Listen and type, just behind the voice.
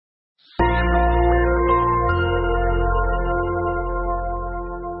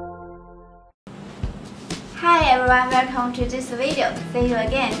everyone, welcome to this video. See you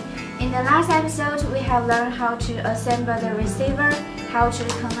again. In the last episode, we have learned how to assemble the receiver, how to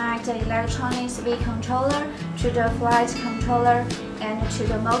connect the electronics V controller to the flight controller and to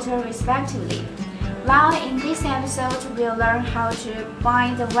the motor respectively. While in this episode, we'll learn how to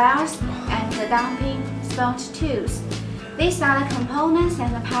bind the wires and the damping sponge tubes. These are the components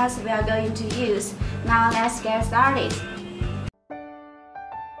and the parts we are going to use. Now let's get started.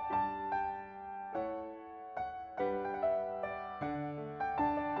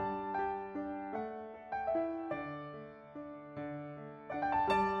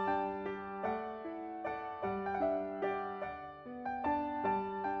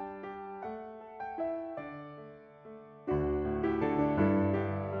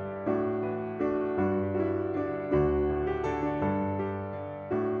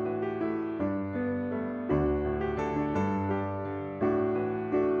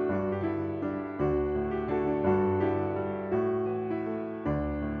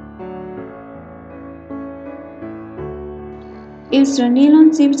 Use the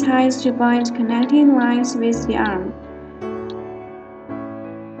nylon zip ties to bind connecting lines with the arm.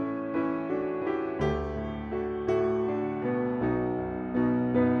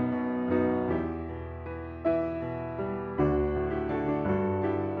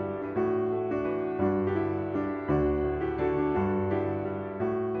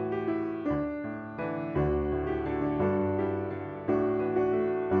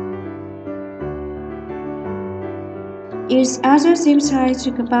 Use other zip ties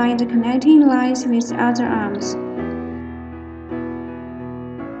to combine the connecting lines with other arms.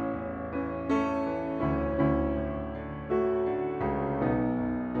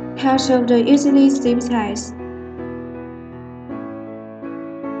 Cut off the easily zip ties.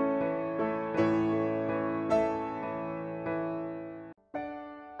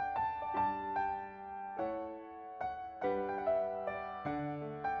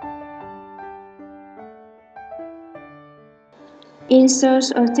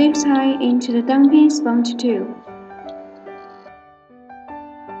 Insert a zip tie into the damping sponge tube.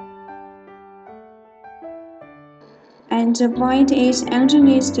 And bind it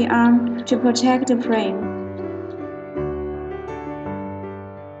underneath the arm to protect the frame.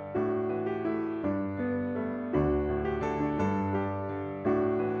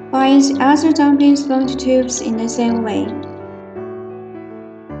 Bind other damping sponge tubes in the same way.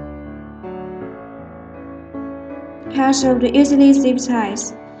 Cut off the easily zip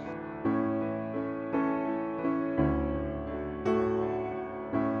ties.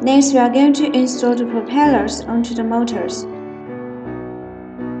 Next, we are going to install the propellers onto the motors.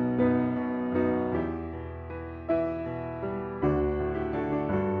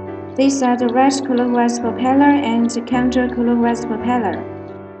 These are the right clockwise propeller and the counter-clockwise propeller.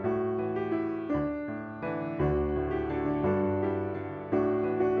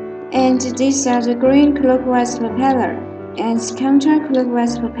 And these are the green clockwise propeller and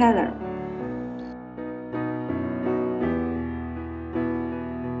counter-clockwise propeller.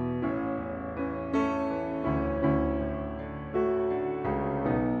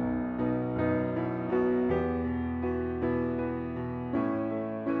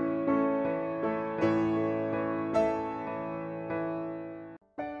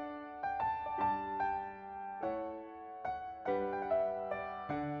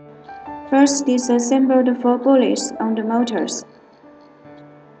 First, disassemble the 4 bullets on the motors.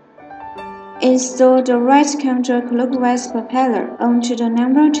 Install the right counter-clockwise propeller onto the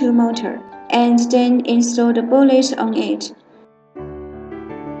number 2 motor, and then install the bullet on it.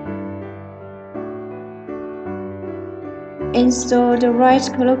 Install the right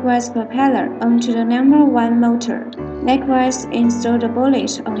clockwise propeller onto the number 1 motor. Likewise, install the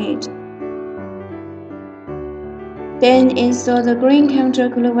bullet on it. Then install the green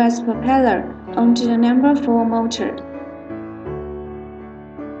counter-clockwise propeller onto the number 4 motor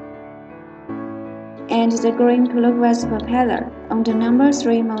and the green clockwise propeller on the number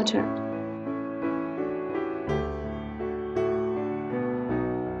 3 motor.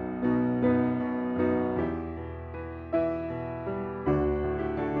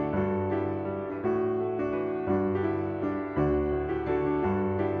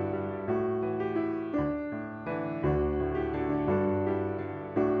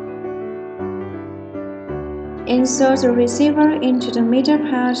 Insert the receiver into the middle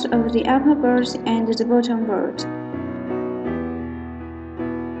part of the upper bird and the bottom bird.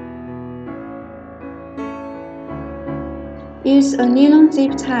 Use a nylon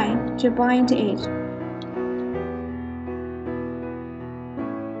zip tie to bind it.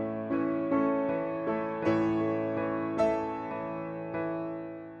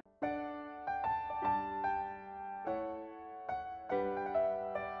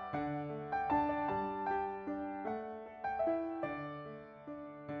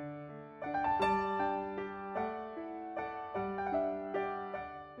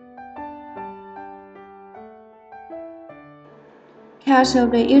 Cut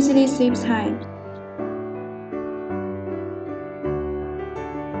of the usually zip tie.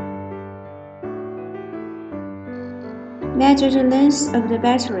 Measure the length of the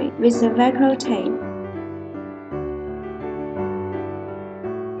battery with the velcro tape.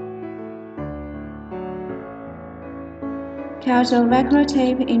 Cut the velcro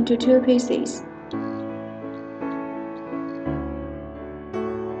tape into 2 pieces.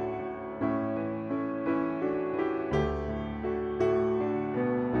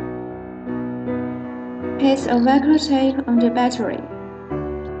 Paste a velcro tape on the battery.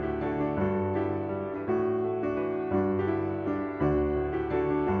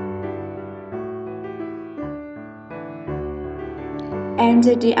 And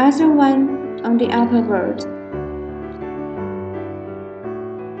the other one on the upper board.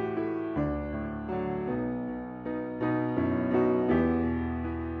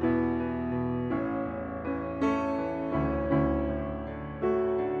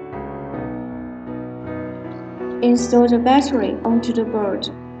 Install the battery onto the board.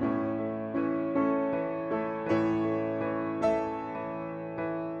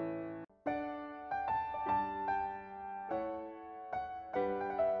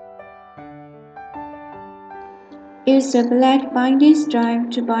 Use the black binding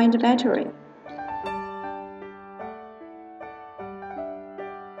stripe to bind the battery.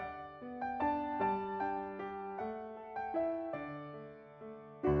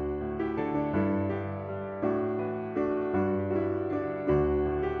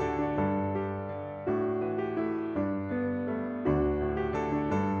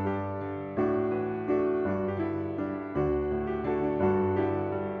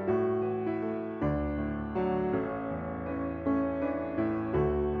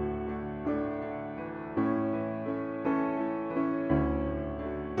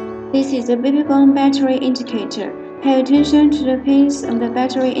 This is the baby bomb battery indicator. Pay attention to the pins on the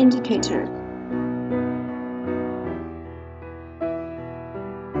battery indicator.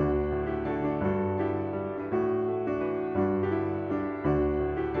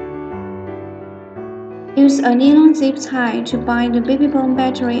 Use a nylon zip tie to bind the baby bomb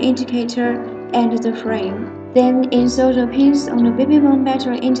battery indicator and the frame. Then insert the pins on the baby bomb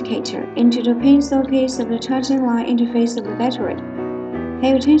battery indicator into the pin sockets of the charging line interface of the battery.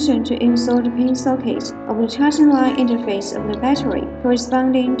 Pay attention to insert the pin socket of the charging line interface of the battery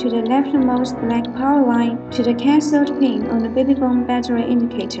corresponding to the leftmost black power line to the cathode pin on the baby bomb battery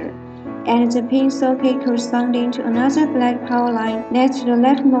indicator, and the pin socket corresponding to another black power line next to the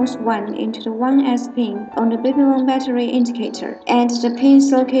leftmost one into the 1S pin on the baby bomb battery indicator, and the pin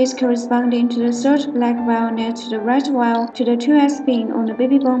socket corresponding to the third black wire next to the right wire to the 2S pin on the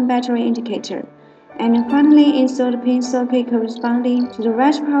baby bomb battery indicator. And finally, insert the pin socket corresponding to the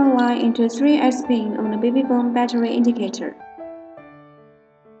right power line into the 3S pin on the baby bomb battery indicator.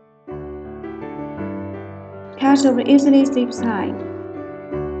 Cut over easily zip tie.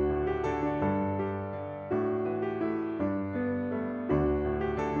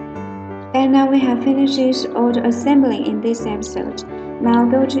 And now we have finished all the assembling in this episode. Now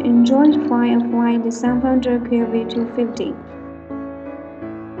go to enjoy the fun of flying the SunFounder SF250